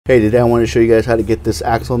Hey, today I want to show you guys how to get this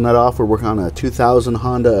axle nut off. We're working on a 2000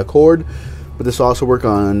 Honda Accord, but this will also work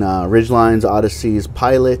on Ridgelines, Odysseys,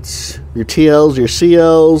 Pilots, your TLs, your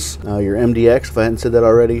CLs, your MDX, if I hadn't said that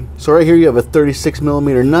already. So right here you have a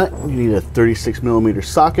 36mm nut. You need a 36mm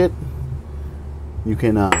socket. You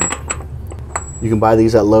can buy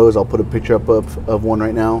these at Lowe's. I'll put a picture up of one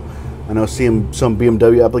right now. I know some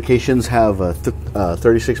BMW applications have a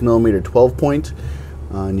 36mm 12-point.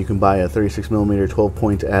 And you can buy a 36mm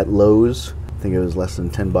 12-point at Lowe's. I think it was less than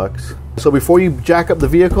 10 bucks. So before you jack up the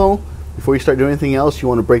vehicle, before you start doing anything else, you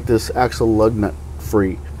want to break this axle lug nut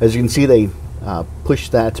free. As you can see, they push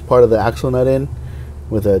that part of the axle nut in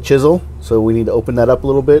with a chisel. So we need to open that up a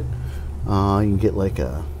little bit. You can get like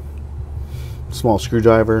a small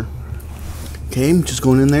screwdriver. Okay, I'm just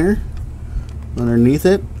going in there, underneath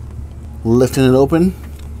it, lifting it open.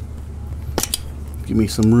 Give me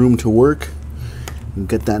some room to work. And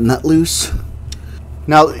get that nut loose.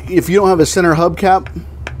 Now, if you don't have a center hubcap,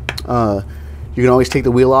 you can always take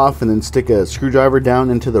the wheel off and then stick a screwdriver down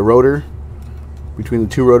into the rotor, between the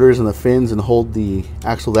two rotors and the fins, and hold the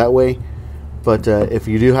axle that way. But if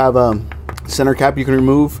you do have a center cap you can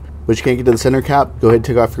remove, but you can't get to the center cap, go ahead and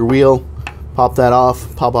take off your wheel, pop that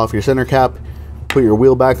off, pop off your center cap, put your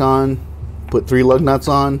wheel back on, put 3 lug nuts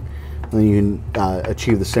on, and then you can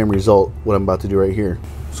achieve the same result, what I'm about to do right here.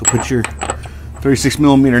 So put your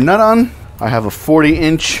 36mm nut on. I have a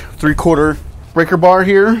 40-inch 3/4 breaker bar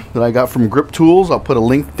here that I got from Grip Tools. I'll put a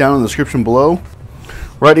link down in the description below.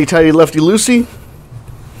 Righty tighty, lefty loosey.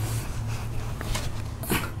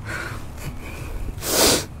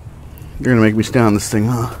 You're gonna make me stay on this thing,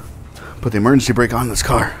 huh? Put the emergency brake on this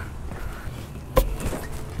car.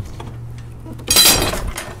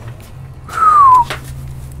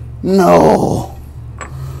 No!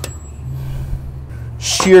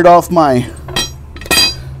 Sheared off my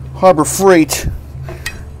Harbor Freight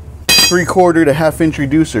 3/4 to 1/2 inch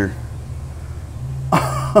reducer.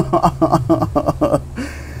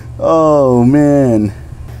 Oh man,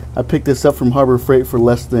 I picked this up from Harbor Freight for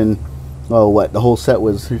less than, oh what, the whole set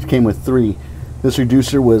it came with 3. This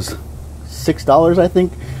reducer was $6, I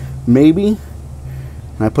think, maybe. And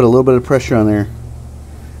I put a little bit of pressure on there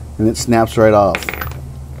and it snaps right off.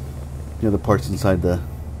 The other parts inside the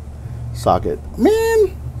socket.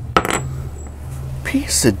 Man,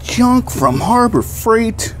 piece of junk from Harbor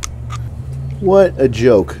Freight. What a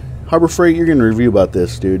joke. Harbor Freight, you're going to review about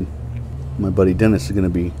this, dude. My buddy Dennis is going to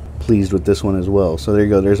be pleased with this one as well. So there you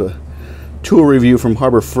go. There's a tool review from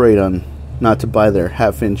Harbor Freight on not to buy their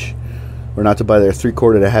 1/2 inch, or not to buy their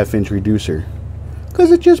 3/4 to 1/2 inch reducer.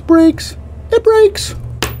 Because it just breaks. It breaks.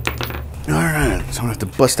 Alright, so I'm going to have to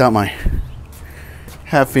bust out my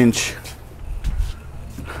 1/2 inch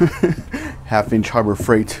 1/2 inch Harbor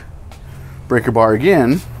Freight breaker bar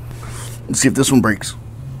again. Let's see if this one breaks.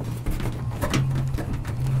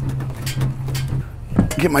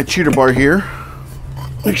 Get my cheater bar here.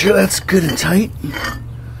 Make sure that's good and tight.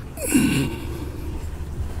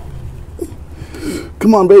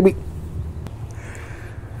 Come on, baby.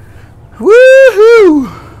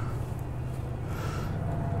 Woohoo!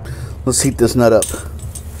 Let's heat this nut up.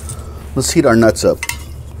 Let's heat our nuts up.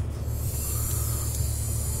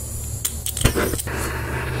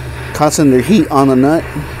 Constant heat on the nut.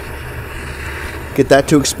 Get that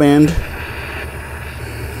to expand.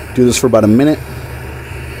 Do this for about a minute.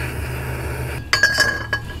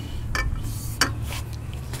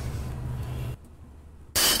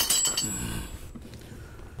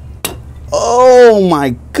 Oh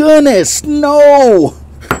my goodness, no!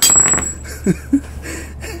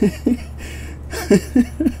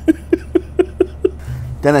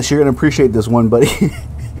 Dennis, you're gonna appreciate this one, buddy.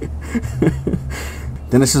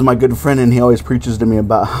 Dennis is my good friend, and he always preaches to me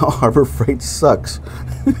about how Harbor Freight sucks.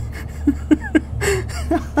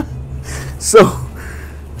 So,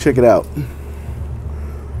 check it out.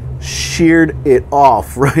 Sheared it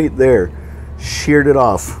off right there. Sheared it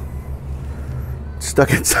off.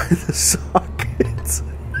 Stuck inside the socket.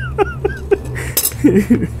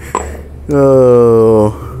 Oh.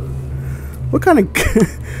 What kind of...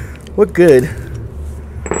 what good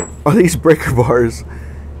are these breaker bars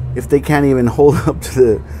if they can't even hold up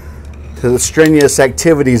to the strenuous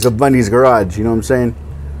activities of Bundy's Garage? You know what I'm saying?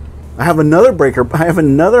 I have another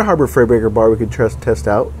Harbor Freight breaker bar we could test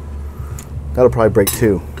out. That'll probably break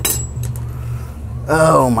too.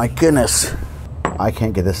 Oh my goodness. I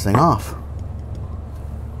can't get this thing off.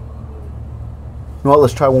 You know what,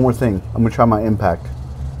 let's try one more thing. I'm gonna try my impact.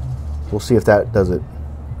 We'll see if that does it.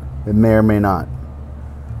 It may or may not.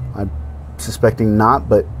 I'm suspecting not,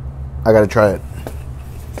 but I gotta try it.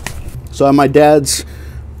 So I have my dad's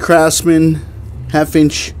Craftsman 1/2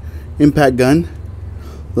 inch impact gun.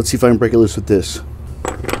 Let's see if I can break it loose with this.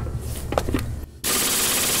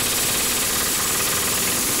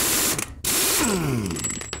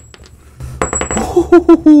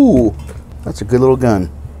 Ooh, that's a good little gun.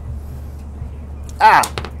 Ah!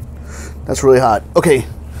 That's really hot. Okay,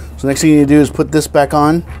 so next thing you need to do is put this back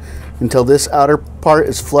on until this outer part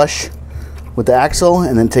is flush with the axle,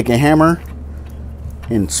 and then take a hammer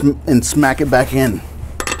and smack it back in,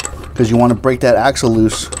 because you want to break that axle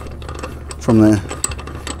loose from the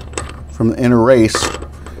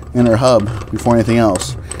inner hub before anything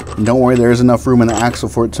else. And don't worry, there is enough room in the axle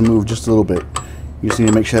for it to move just a little bit. You just need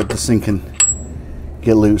to make sure that this thing can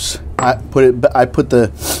get loose. I put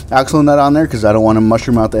the axle nut on there because I don't want to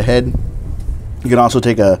mushroom out the head. You can also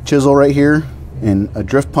take a chisel right here and a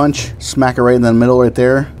drift punch, smack it right in the middle right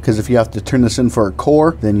there, because if you have to turn this in for a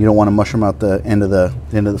core, then you don't want to mushroom out the end of the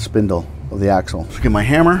spindle of the axle. So get my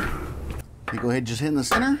hammer. You go ahead and just hit in the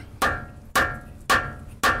center.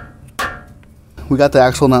 We got the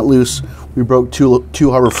axle nut loose. We broke two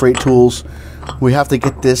Harbor Freight tools. We have to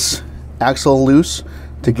get this axle loose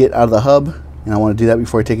to get out of the hub, and I want to do that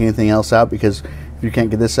before I take anything else out, because if you can't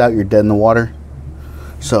get this out, you're dead in the water.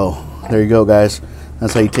 So there you go, guys.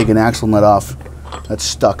 That's how you take an axle nut off that's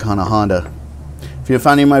stuck on a Honda. If you have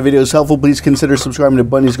found any of my videos helpful, please consider subscribing to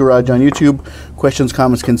Bundys Garage on YouTube. Questions,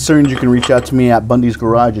 comments, concerns, you can reach out to me at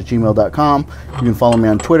bundysgarage@gmail.com. You can follow me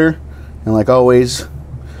on Twitter, and like always,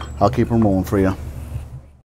 I'll keep them rolling for you.